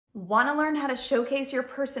Want to learn how to showcase your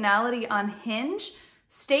personality on Hinge?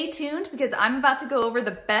 Stay tuned because I'm about to go over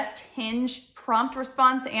the best Hinge prompt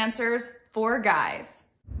response answers for guys.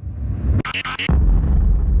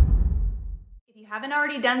 If you haven't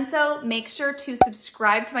already done so, make sure to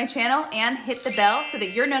subscribe to my channel and hit the bell so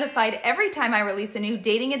that you're notified every time I release a new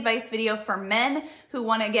dating advice video for men who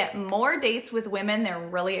want to get more dates with women they're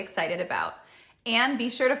really excited about. And be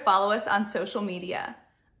sure to follow us on social media.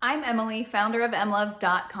 I'm Emily, founder of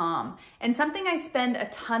emlovz.com, and something I spend a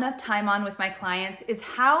ton of time on with my clients is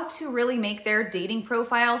how to really make their dating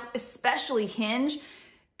profiles, especially Hinge,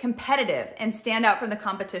 competitive and stand out from the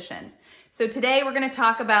competition. So today we're going to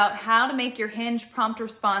talk about how to make your Hinge prompt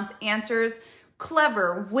response answers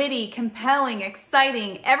clever, witty, compelling,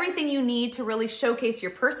 exciting, everything you need to really showcase your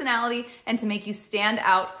personality and to make you stand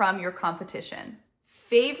out from your competition.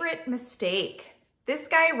 Favorite mistake? This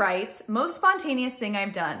guy writes, most spontaneous thing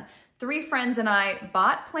I've done. 3 friends and I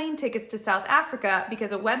bought plane tickets to South Africa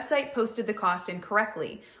because a website posted the cost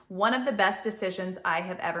incorrectly. One of the best decisions I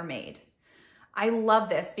have ever made. I love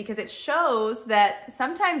this because it shows that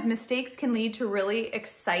sometimes mistakes can lead to really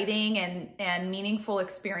exciting and meaningful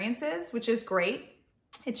experiences, which is great.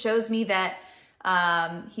 It shows me that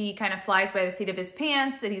he kind of flies by the seat of his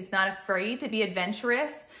pants, that he's not afraid to be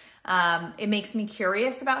adventurous. It makes me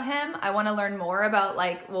curious about him. I want to learn more about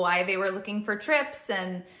like why they were looking for trips,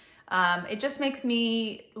 and it just makes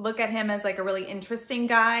me look at him as like a really interesting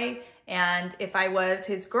guy. And if I was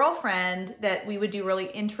his girlfriend, that we would do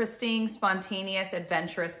really interesting, spontaneous,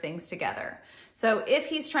 adventurous things together. So if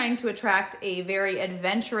he's trying to attract a very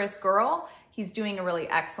adventurous girl, he's doing a really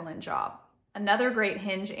excellent job. Another great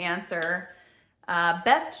Hinge answer,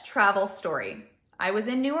 best travel story. I was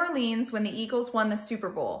in New Orleans when the Eagles won the Super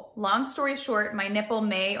Bowl. Long story short, my nipple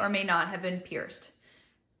may or may not have been pierced.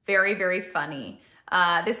 Very, very funny.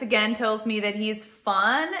 This again tells me that he's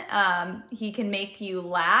fun. He can make you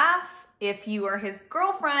laugh. If you are his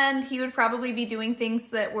girlfriend, he would probably be doing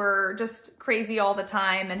things that were just crazy all the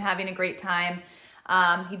time and having a great time.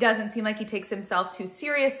 He doesn't seem like he takes himself too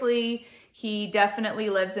seriously. He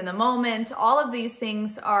definitely lives in the moment. All of these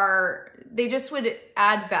things they just would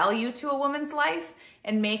add value to a woman's life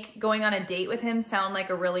and make going on a date with him sound like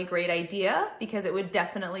a really great idea because it would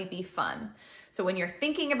definitely be fun. So when you're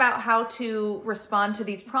thinking about how to respond to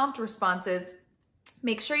these prompt responses,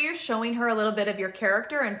 make sure you're showing her a little bit of your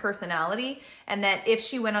character and personality, and that if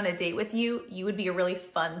she went on a date with you, you would be a really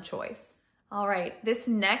fun choice. All right, this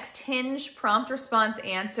next Hinge prompt response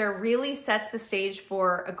answer really sets the stage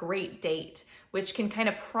for a great date, which can kind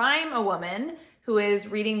of prime a woman who is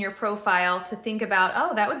reading your profile to think about,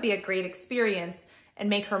 oh, that would be a great experience, and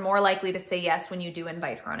make her more likely to say yes when you do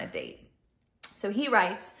invite her on a date. So he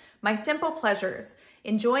writes, my simple pleasures,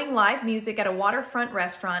 enjoying live music at a waterfront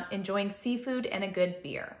restaurant, enjoying seafood and a good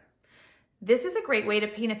beer. This is a great way to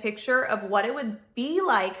paint a picture of what it would be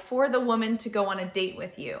like for the woman to go on a date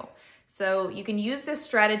with you. So you can use this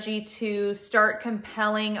strategy to start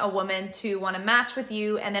compelling a woman to want to match with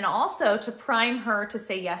you, and then also to prime her to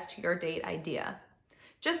say yes to your date idea.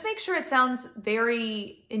 Just make sure it sounds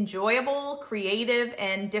very enjoyable, creative,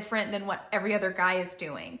 and different than what every other guy is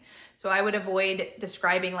doing. So I would avoid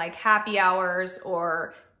describing like happy hours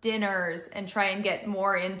or dinners and try and get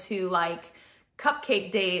more into like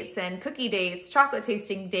cupcake dates and cookie dates, chocolate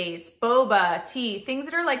tasting dates, boba, tea, things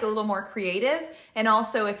that are like a little more creative. And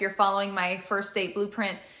also if you're following my first date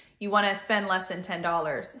blueprint, you want to spend less than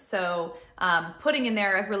 $10. So putting in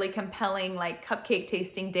there a really compelling like cupcake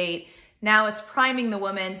tasting date, now it's priming the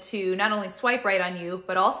woman to not only swipe right on you,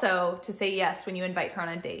 but also to say yes when you invite her on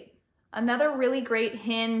a date. Another really great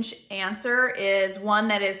Hinge answer is one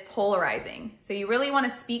that is polarizing. So you really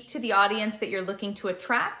want to speak to the audience that you're looking to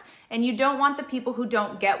attract, and you don't want the people who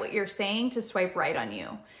don't get what you're saying to swipe right on you.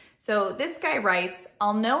 So this guy writes,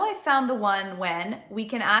 I'll know I found the one when we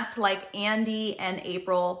can act like Andy and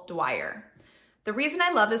April Dwyer. The reason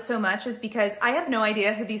I love this so much is because I have no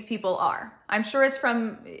idea who these people are. I'm sure it's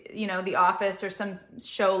from, The Office or some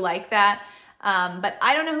show like that. But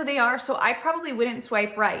I don't know who they are, so I probably wouldn't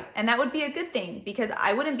swipe right. And that would be a good thing because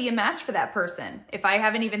I wouldn't be a match for that person if I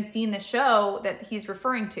haven't even seen the show that he's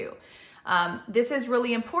referring to. This is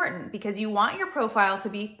really important because you want your profile to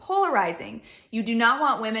be polarizing. You do not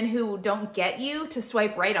want women who don't get you to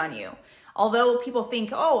swipe right on you. Although people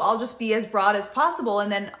think, oh, I'll just be as broad as possible and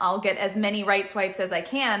then I'll get as many right swipes as I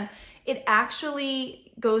can, it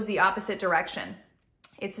actually goes the opposite direction.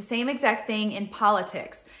 It's the same exact thing in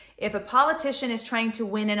politics. If a politician is trying to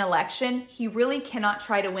win an election, he really cannot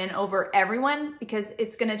try to win over everyone because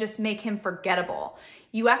it's gonna just make him forgettable.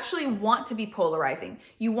 You actually want to be polarizing.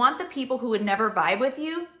 You want the people who would never vibe with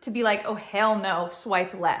you to be like, oh hell no,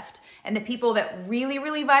 swipe left. And the people that really,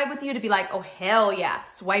 really vibe with you to be like, oh hell yeah,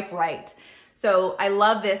 swipe right. So I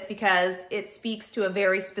love this because it speaks to a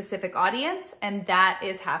very specific audience, and that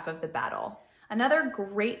is half of the battle. Another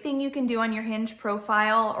great thing you can do on your Hinge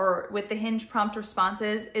profile or with the Hinge prompt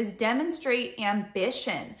responses is demonstrate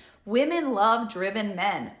ambition. Women love driven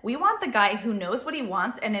men. We want the guy who knows what he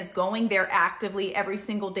wants and is going there actively every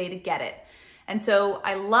single day to get it. And so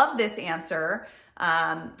I love this answer.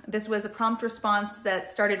 This was a prompt response that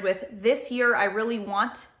started with, this year I really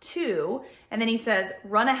want to, and then he says,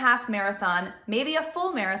 run a half marathon, maybe a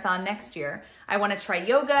full marathon next year. I want to try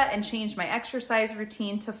yoga and change my exercise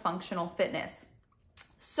routine to functional fitness.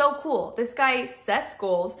 So cool. This guy sets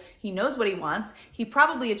goals. He knows what he wants. He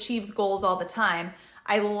probably achieves goals all the time.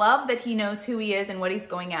 I love that he knows who he is and what he's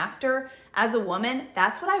going after. As a woman,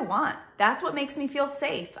 that's what I want. That's what makes me feel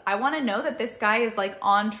safe. I want to know that this guy is like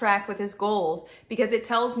on track with his goals because it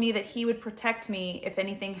tells me that he would protect me if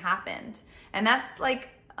anything happened. And that's like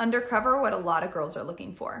undercover what a lot of girls are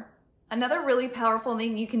looking for. Another really powerful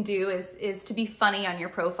thing you can do is to be funny on your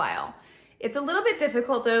profile. It's a little bit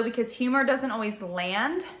difficult though because humor doesn't always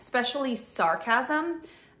land, especially sarcasm.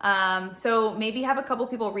 So maybe have a couple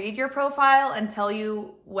people read your profile and tell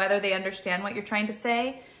you whether they understand what you're trying to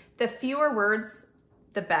say. The fewer words,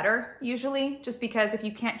 the better usually, just because if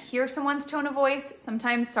you can't hear someone's tone of voice,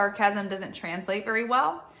 sometimes sarcasm doesn't translate very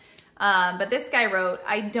well. But this guy wrote,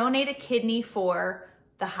 I donate a kidney for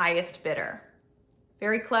the highest bidder.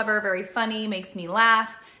 Very clever, very funny, makes me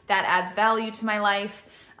laugh. That adds value to my life.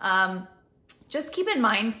 Just keep in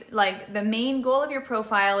mind, like the main goal of your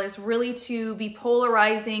profile is really to be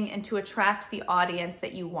polarizing and to attract the audience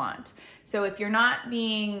that you want. So if you're not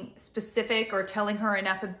being specific or telling her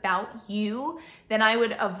enough about you, then I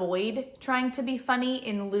would avoid trying to be funny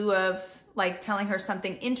in lieu of like telling her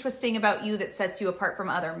something interesting about you that sets you apart from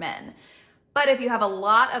other men. But if you have a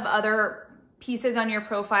lot of other pieces on your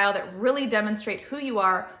profile that really demonstrate who you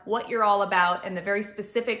are, what you're all about, and the very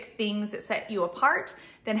specific things that set you apart,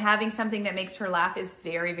 then having something that makes her laugh is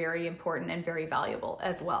very, very important and very valuable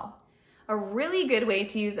as well. A really good way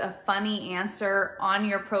to use a funny answer on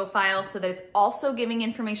your profile so that it's also giving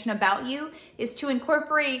information about you is to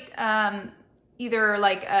incorporate either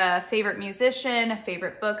like a favorite musician, a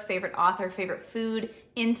favorite book, favorite author, favorite food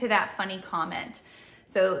into that funny comment.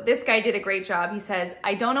 So this guy did a great job. He says,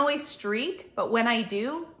 I don't always streak, but when I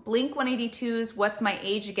do, Blink-182's What's My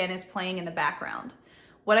Age Again is playing in the background.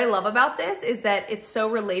 What I love about this is that it's so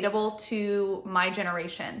relatable to my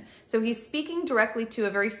generation. So he's speaking directly to a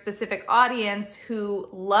very specific audience who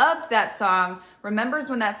loved that song, remembers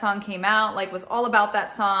when that song came out, like was all about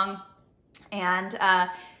that song. And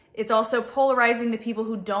it's also polarizing the people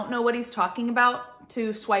who don't know what he's talking about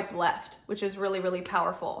to swipe left, which is really, really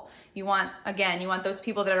powerful. You want, again, you want those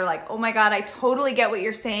people that are like, oh my God, I totally get what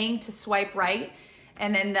you're saying, to swipe right.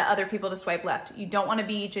 And then the other people to swipe left. You don't want to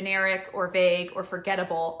be generic or vague or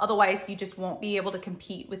forgettable. Otherwise, you just won't be able to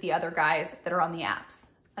compete with the other guys that are on the apps.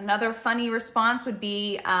 Another funny response would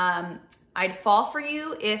be, I'd fall for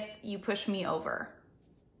you if you push me over.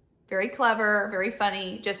 Very clever, very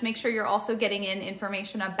funny. Just make sure you're also getting in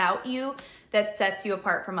information about you that sets you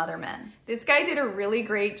apart from other men. This guy did a really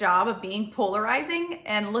great job of being polarizing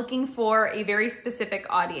and looking for a very specific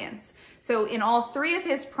audience. So in all three of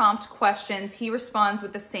his prompt questions, he responds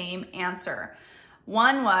with the same answer.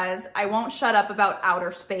 One was, I won't shut up about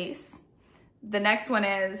outer space. The next one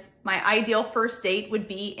is, my ideal first date would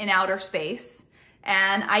be in outer space,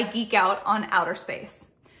 and I geek out on outer space.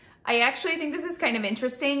 I actually think this is kind of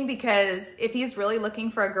interesting because if he's really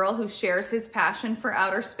looking for a girl who shares his passion for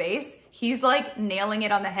outer space, he's like nailing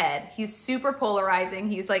it on the head. He's super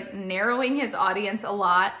polarizing. He's like narrowing his audience a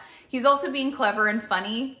lot. He's also being clever and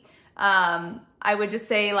funny. I would just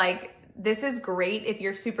say, like, this is great if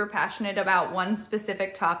you're super passionate about one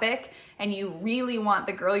specific topic and you really want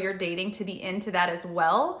the girl you're dating to be into that as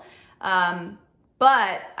well.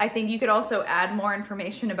 But I think you could also add more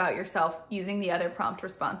information about yourself using the other prompt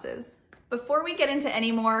responses. Before we get into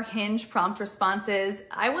any more Hinge prompt responses,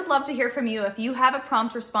 I would love to hear from you if you have a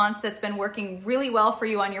prompt response that's been working really well for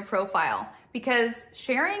you on your profile, because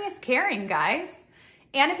sharing is caring, guys.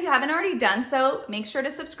 And if you haven't already done so, make sure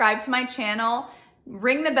to subscribe to my channel,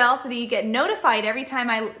 ring the bell so that you get notified every time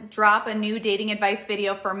I drop a new dating advice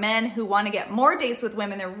video for men who want to get more dates with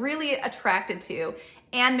women they're really attracted to,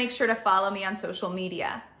 and make sure to follow me on social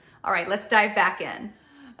media. All right, let's dive back in.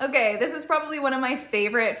 Okay, this is probably one of my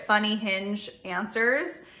favorite funny Hinge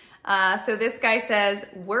answers. So this guy says,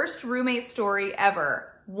 worst roommate story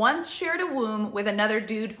ever. Once shared a womb with another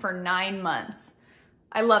dude for 9 months.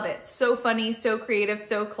 I love it. So funny, so creative,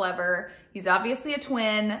 so clever. He's obviously a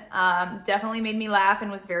twin. Definitely made me laugh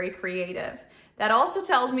and was very creative. That also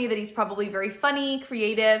tells me that he's probably very funny,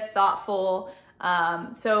 creative, thoughtful.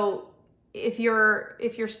 So if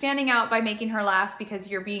you're standing out by making her laugh because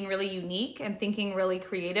you're being really unique and thinking really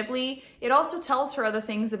creatively, it also tells her other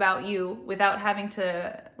things about you without having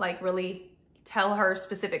to like really tell her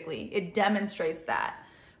specifically. It demonstrates that,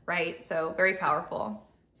 right? So very powerful.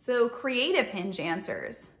 So creative Hinge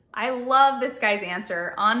answers. I love this guy's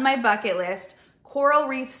answer. On my bucket list, coral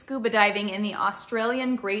reef scuba diving in the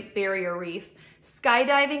Australian Great Barrier Reef,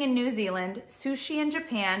 skydiving in New Zealand, sushi in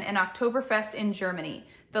Japan, and Oktoberfest in Germany.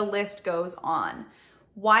 The list goes on.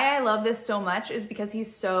 Why I love this so much is because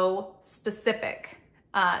he's so specific.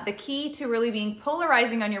 The key to really being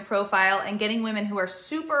polarizing on your profile and getting women who are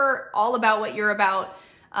super all about what you're about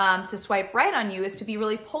to swipe right on you is to be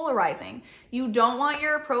really polarizing. You don't want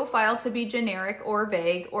your profile to be generic or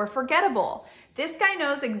vague or forgettable. This guy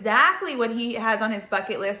knows exactly what he has on his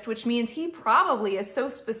bucket list, which means he probably is so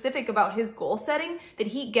specific about his goal setting that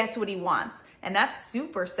he gets what he wants. And that's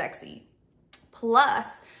super sexy.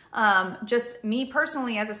 Plus, just me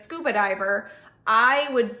personally as a scuba diver, I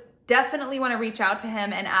would definitely want to reach out to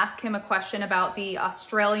him and ask him a question about the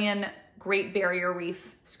Australian Great Barrier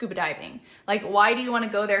Reef scuba diving. Like, why do you want to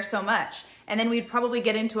go there so much? And then we'd probably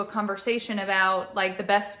get into a conversation about like the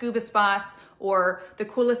best scuba spots or the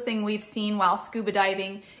coolest thing we've seen while scuba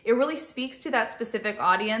diving. It really speaks to that specific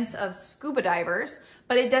audience of scuba divers,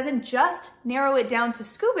 but it doesn't just narrow it down to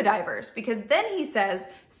scuba divers, because then he says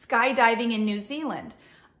skydiving in New Zealand.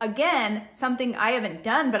 Again, something I haven't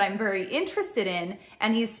done, but I'm very interested in,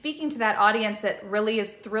 and he's speaking to that audience that really is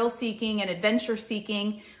thrill-seeking and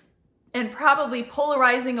adventure-seeking, and probably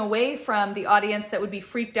polarizing away from the audience that would be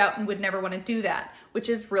freaked out and would never want to do that, which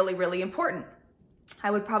is really, really important.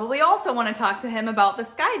 I would probably also want to talk to him about the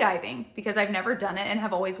skydiving because I've never done it and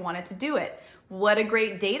have always wanted to do it. What a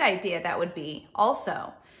great date idea that would be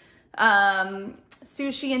also.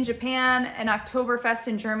 Sushi in Japan and Oktoberfest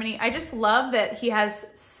in Germany. I just love that he has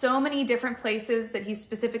so many different places that he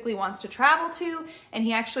specifically wants to travel to, and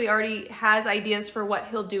he actually already has ideas for what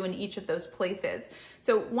he'll do in each of those places.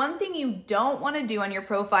 So one thing you don't want to do on your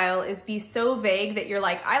profile is be so vague that you're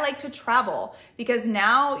like, I like to travel, because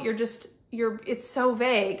now it's so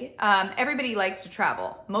vague. Everybody likes to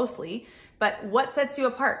travel, mostly. But what sets you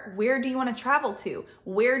apart? Where do you want to travel to?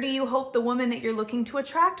 Where do you hope the woman that you're looking to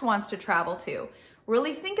attract wants to travel to?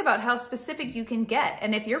 Really think about how specific you can get.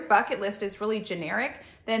 And if your bucket list is really generic,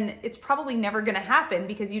 then it's probably never going to happen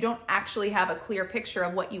because you don't actually have a clear picture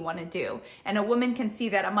of what you want to do. And a woman can see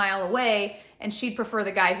that a mile away, and she'd prefer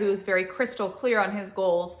the guy who's very crystal clear on his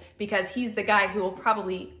goals because he's the guy who will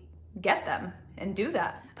probably get them and do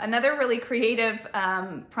that. Another really creative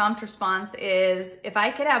prompt response is, if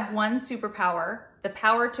I could have one superpower, the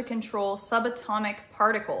power to control subatomic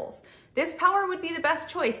particles, this power would be the best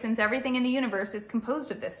choice since everything in the universe is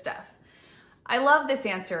composed of this stuff. I love this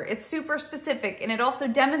answer. It's super specific, and it also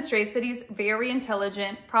demonstrates that he's very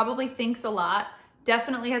intelligent, probably thinks a lot,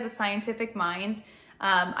 definitely has a scientific mind.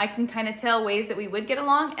 I can kind of tell ways that we would get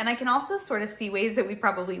along, and I can also sort of see ways that we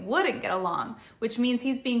probably wouldn't get along, which means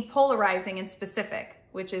he's being polarizing and specific,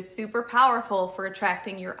 which is super powerful for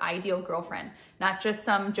attracting your ideal girlfriend, not just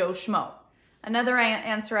some Joe Schmo. Another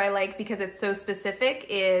answer I like because it's so specific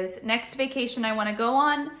is, next vacation I want to go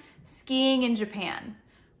on, skiing in Japan.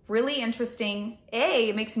 Really interesting.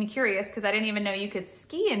 It makes me curious because I didn't even know you could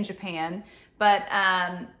ski in Japan, but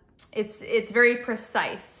it's very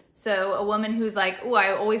precise. So a woman who's like, oh,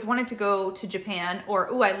 I always wanted to go to Japan, or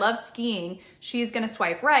oh, I love skiing, she's gonna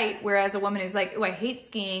swipe right, whereas a woman who's like, oh, I hate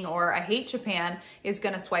skiing or I hate Japan is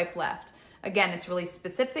gonna swipe left. Again, it's really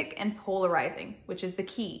specific and polarizing, which is the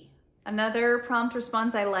key. Another prompt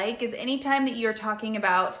response I like is anytime that you're talking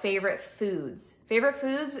about favorite foods. Favorite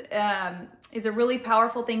foods is a really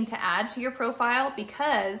powerful thing to add to your profile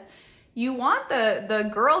because you want the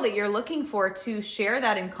girl that you're looking for to share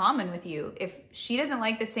that in common with you. If she doesn't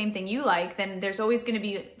like the same thing you like, then there's always going to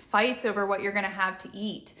be fights over what you're going to have to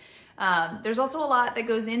eat. There's also a lot that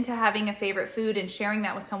goes into having a favorite food and sharing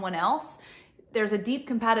that with someone else. There's a deep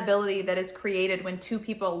compatibility that is created when two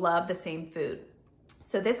people love the same food.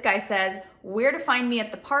 So this guy says, where to find me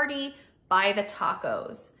at the party? Buy the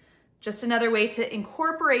tacos. Just another way to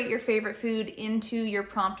incorporate your favorite food into your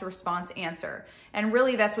prompt response answer. And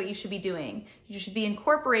really that's what you should be doing. You should be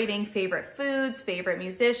incorporating favorite foods, favorite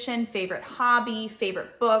musician, favorite hobby,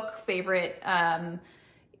 favorite book, favorite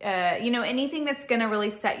anything that's gonna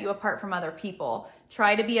really set you apart from other people.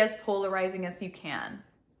 Try to be as polarizing as you can.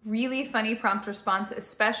 Really funny prompt response,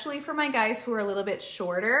 especially for my guys who are a little bit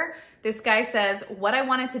shorter. This guy says, what I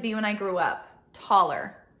wanted to be when I grew up,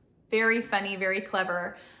 taller. Very funny, very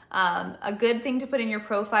clever. A good thing to put in your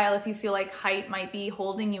profile if you feel like height might be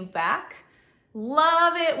holding you back.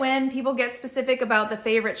 Love it when people get specific about the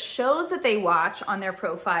favorite shows that they watch on their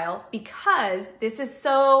profile, because this is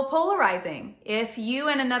so polarizing. If you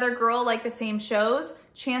and another girl like the same shows,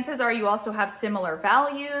 chances are you also have similar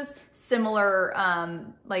values, similar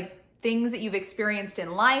things that you've experienced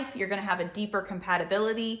in life. You're gonna have a deeper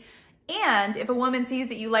compatibility. And if a woman sees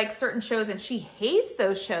that you like certain shows and she hates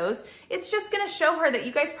those shows, it's just gonna show her that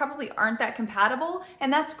you guys probably aren't that compatible,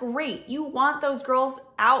 and that's great. You want those girls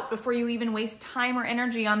out before you even waste time or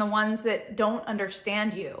energy on the ones that don't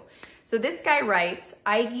understand you. So this guy writes,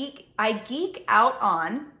 I geek out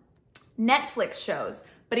on Netflix shows,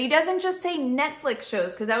 but he doesn't just say Netflix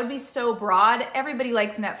shows because that would be so broad. Everybody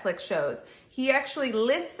likes Netflix shows. He actually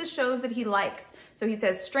lists the shows that he likes. So he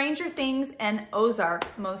says Stranger Things and Ozark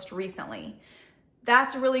most recently.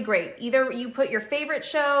 That's really great. Either you put your favorite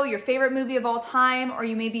show, your favorite movie of all time, or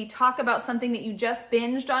you maybe talk about something that you just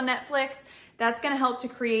binged on Netflix. That's gonna help to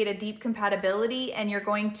create a deep compatibility, and you're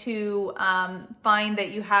going to find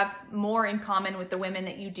that you have more in common with the women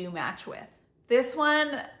that you do match with. This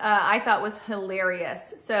one I thought was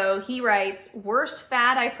hilarious. So he writes, worst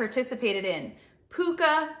fad I participated in,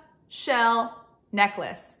 puka shell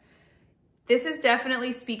necklace. This is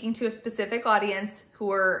definitely speaking to a specific audience who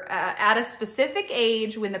were at a specific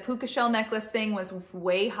age when the puka shell necklace thing was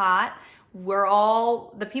way hot.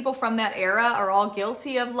 The people from that era are all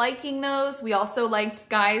guilty of liking those. We also liked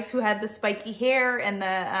guys who had the spiky hair and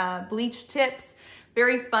the bleached tips.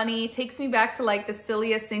 Very funny, takes me back to like the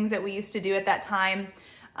silliest things that we used to do at that time.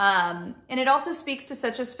 And it also speaks to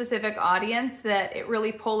such a specific audience that it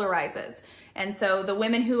really polarizes. And so the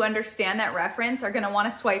women who understand that reference are gonna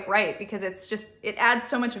wanna swipe right, because it adds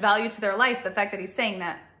so much value to their life, the fact that he's saying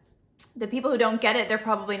that. The people who don't get it, they're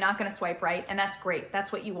probably not gonna swipe right, and that's great,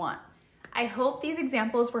 that's what you want. I hope these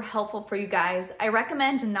examples were helpful for you guys. I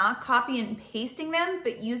recommend not copy and pasting them,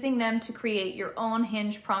 but using them to create your own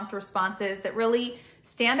Hinge prompt responses that really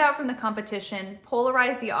stand out from the competition,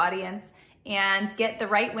 polarize the audience, and get the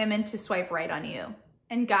right women to swipe right on you.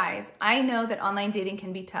 And guys, I know that online dating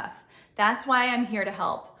can be tough. That's why I'm here to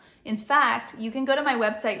help. In fact, you can go to my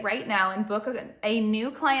website right now and book a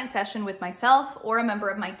new client session with myself or a member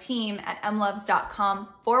of my team at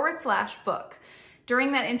emlovz.com/book.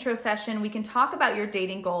 During that intro session, we can talk about your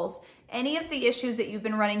dating goals, any of the issues that you've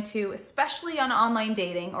been running into, especially on online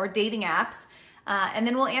dating or dating apps, and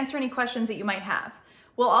then we'll answer any questions that you might have.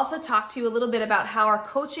 We'll also talk to you a little bit about how our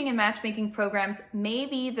coaching and matchmaking programs may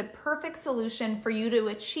be the perfect solution for you to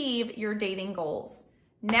achieve your dating goals.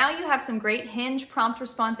 Now you have some great Hinge prompt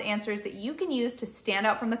response answers that you can use to stand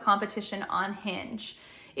out from the competition on Hinge.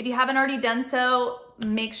 If you haven't already done so,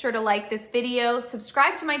 make sure to like this video,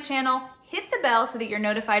 subscribe to my channel, hit the bell so that you're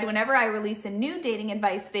notified whenever I release a new dating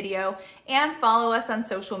advice video, and follow us on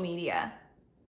social media.